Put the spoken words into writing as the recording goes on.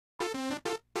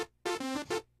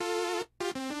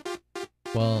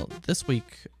Well, this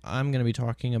week I'm going to be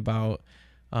talking about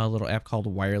a little app called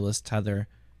Wireless Tether.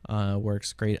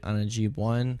 Works great on a Jeep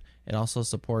One. It also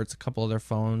supports a couple other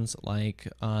phones like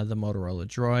the Motorola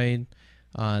Droid.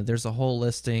 There's a whole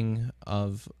listing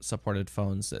of supported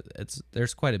phones.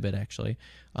 There's quite a bit actually.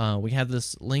 We have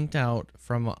this linked out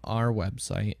from our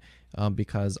website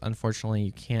because unfortunately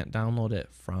you can't download it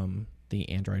from the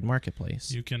Android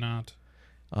marketplace. You cannot.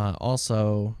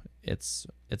 Also, it's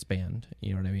banned.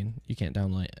 You know what I mean? You can't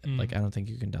download like I don't think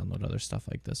you can download other stuff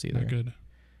like this either. Not good.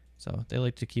 So they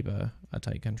like to keep a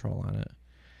tight control on it.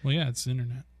 Well, yeah, it's the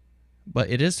internet. But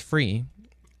it is free,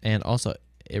 and also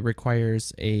it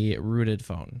requires a rooted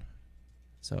phone.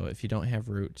 So if you don't have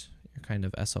root, you're kind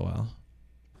of SOL.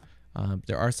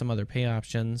 There are some other pay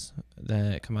options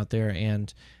that come out there,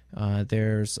 and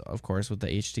there's, of course, with the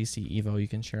HTC Evo, you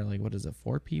can share, like, what is it,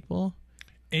 4 people?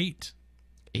 8.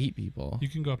 8 people. You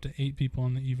can go up to 8 people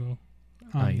on the Evo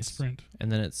on the Sprint.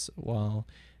 And then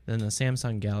then the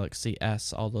Samsung Galaxy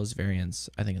S, all those variants,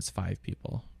 I think it's 5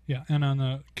 people. Yeah, and on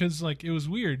the, because like it was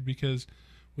weird because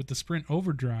with the Sprint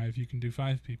Overdrive you can do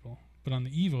 5 people, but on the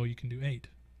Evo you can do 8.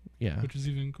 Yeah, which is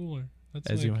even cooler. That's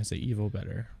as like, you want to say, Evo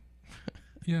better.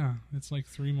 Yeah, it's like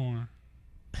 3 more,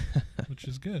 which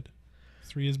is good.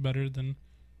 3 is better than,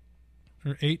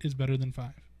 or 8 is better than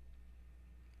 5.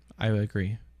 I would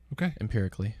agree. Okay,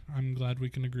 empirically. I'm glad we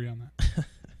can agree on that.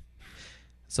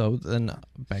 So then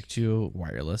back to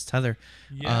Wireless Tether.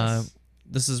 Yes.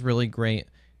 This is really great.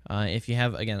 If you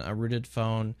have, again, a rooted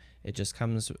phone, it just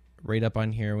comes right up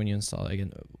on here when you install it.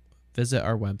 Again, visit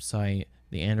our website,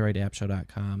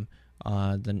 theandroidappshow.com.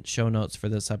 The show notes for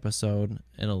this episode,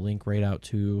 and a link right out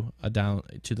to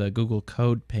the Google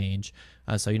Code page.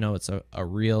 So you know it's a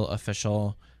real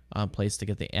official place to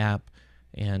get the app.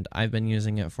 And I've been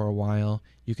using it for a while.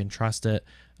 You can trust it.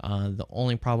 The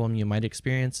only problem you might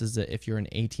experience is that if you're an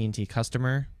AT&T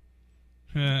customer,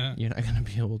 you're not going to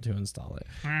be able to install it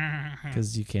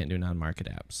because you can't do non-market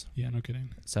apps. Yeah, no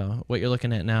kidding. So what you're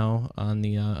looking at now on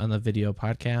the video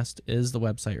podcast is the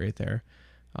website right there.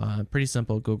 Pretty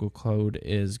simple. Google Code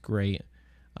is great,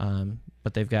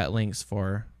 but they've got links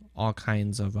for all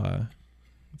kinds of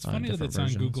it's funny that it's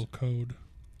versions. on Google Code.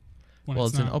 Well,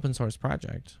 it's an open source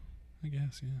project. I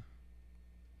guess, yeah.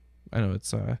 I know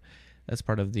that's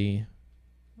part of the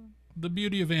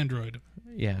beauty of Android.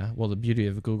 Yeah, well, the beauty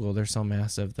of Google, they're so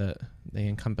massive that they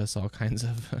encompass all kinds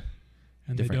of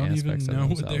and they different don't even aspects know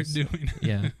of what they're themselves. doing.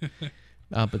 Yeah,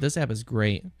 but this app is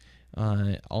great.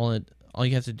 All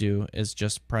you have to do is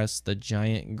just press the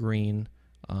giant green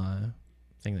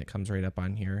thing that comes right up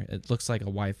on here. It looks like a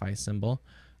Wi-Fi symbol,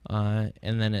 and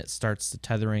then it starts the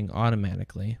tethering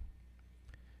automatically.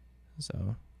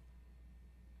 So.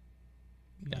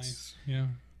 Nice. Yeah.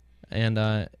 And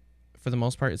for the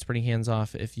most part, it's pretty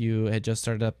hands-off. If you had just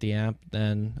started up the app,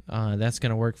 then that's going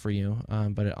to work for you.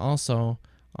 But it also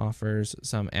offers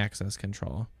some access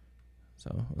control.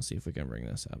 So let's see if we can bring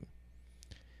this up.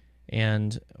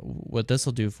 And what this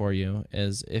will do for you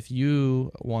is if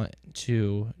you want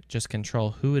to just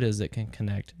control who it is that can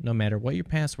connect, no matter what your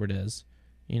password is,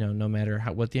 no matter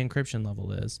what the encryption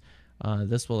level is,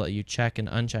 this will let you check and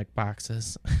uncheck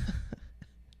boxes.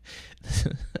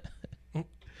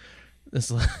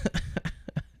 This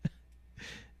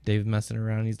Dave messing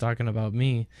around. He's talking about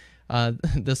me.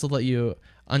 This will let you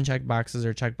uncheck boxes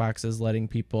or check boxes, letting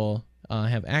people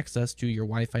have access to your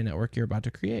Wi-Fi network you're about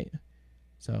to create.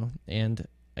 So, and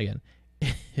again,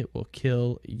 it will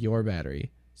kill your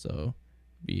battery. So,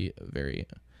 be very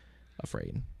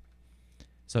afraid.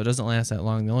 So it doesn't last that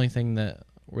long. The only thing that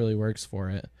really works for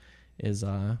it is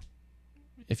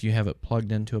if you have it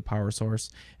plugged into a power source,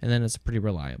 and then it's pretty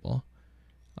reliable.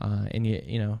 And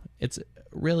it's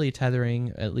really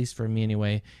tethering, at least for me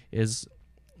anyway, is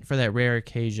for that rare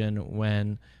occasion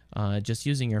when just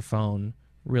using your phone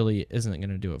really isn't going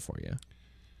to do it for you.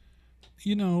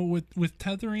 With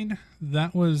tethering,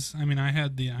 that was, I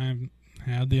had the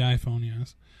iPhone,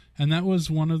 yes, and that was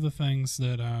one of the things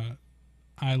that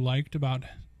I liked about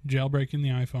jailbreaking the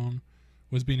iPhone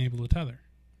was being able to tether.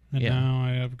 And now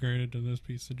I upgraded to this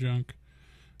piece of junk,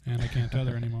 and I can't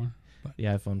tether anymore. But the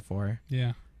iPhone 4.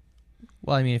 Yeah.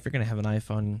 Well, if you're going to have an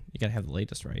iPhone, you got to have the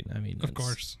latest, right? Of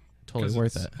course. Totally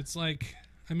worth it. It's like,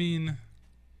 the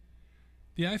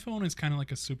iPhone is kind of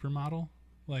like a supermodel.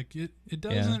 Like, it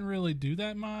doesn't really do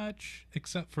that much,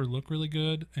 except for look really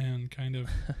good and kind of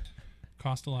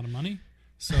cost a lot of money.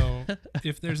 So,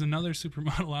 if there's another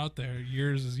supermodel out there,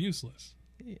 yours is useless.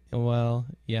 Well,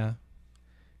 yeah.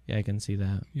 Yeah, I can see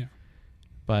that. Yeah.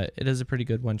 But it is a pretty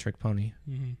good one-trick pony.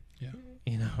 Mm-hmm. Yeah.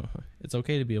 It's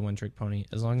okay to be a one-trick pony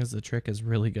as long as the trick is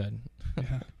really good.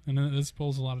 Yeah, and this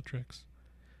pulls a lot of tricks.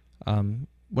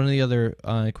 One of the other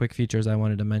quick features I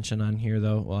wanted to mention on here,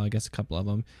 though, well, I guess a couple of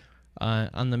them.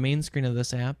 On the main screen of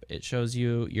this app, it shows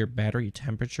you your battery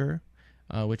temperature,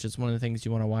 which is one of the things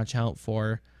you want to watch out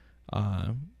for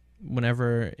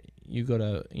whenever you go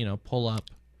to, pull up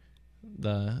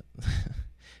the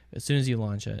as soon as you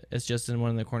launch it. It's just in one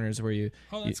of the corners where you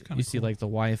see like the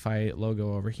Wi-Fi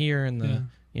logo over here in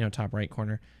the top right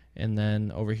corner, and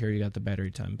then over here you got the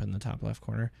battery temp in the top left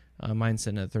corner. Mine's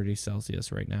sitting at 30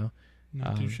 Celsius right now.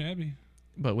 Not too shabby.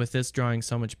 But with this drawing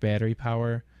so much battery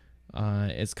power,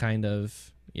 it's kind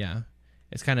of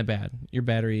bad. Your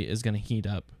battery is going to heat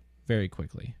up very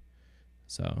quickly,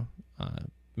 so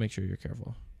make sure you're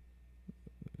careful.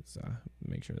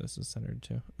 Make sure this is centered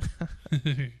too.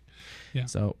 Yeah.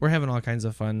 So we're having all kinds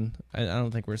of fun. I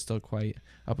don't think we're still quite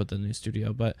up with the new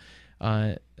studio, but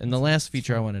and the last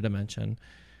feature I wanted to mention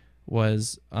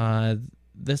was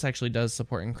this actually does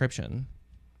support encryption.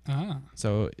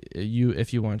 So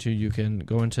if you want to, you can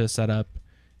go into setup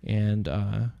and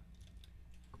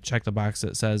check the box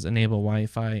that says enable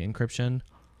Wi-Fi encryption.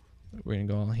 We're gonna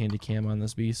go all handy cam on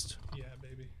this beast. Yeah,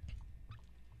 baby.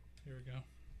 Here we go.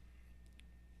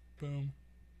 Boom.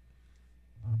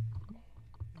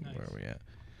 Nice. Where are we at?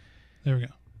 There we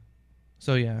go.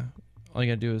 So yeah, all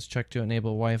you gotta do is check to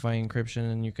enable Wi-Fi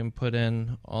encryption, and you can put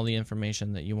in all the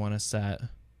information that you want to set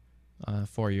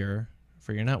for your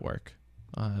network,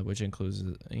 which includes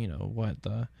what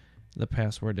the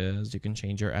password is. You can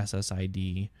change your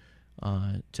SSID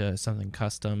to something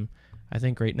custom. I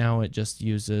think right now it just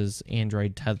uses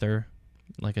Android Tether,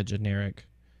 like a generic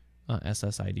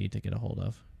SSID to get a hold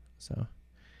of. So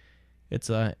it's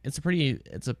a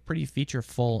pretty feature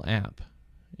full app.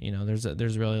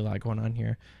 There's really a lot going on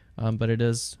here, but it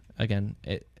is, again,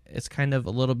 it's kind of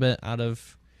a little bit out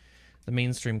of the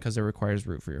mainstream because it requires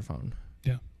root for your phone.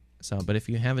 Yeah. So, but if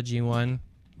you have a G1,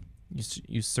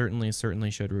 you certainly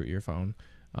should root your phone,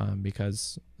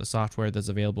 because the software that's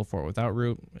available for it without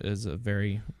root is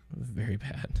very, very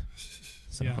bad.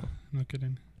 So. Yeah, no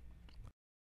kidding.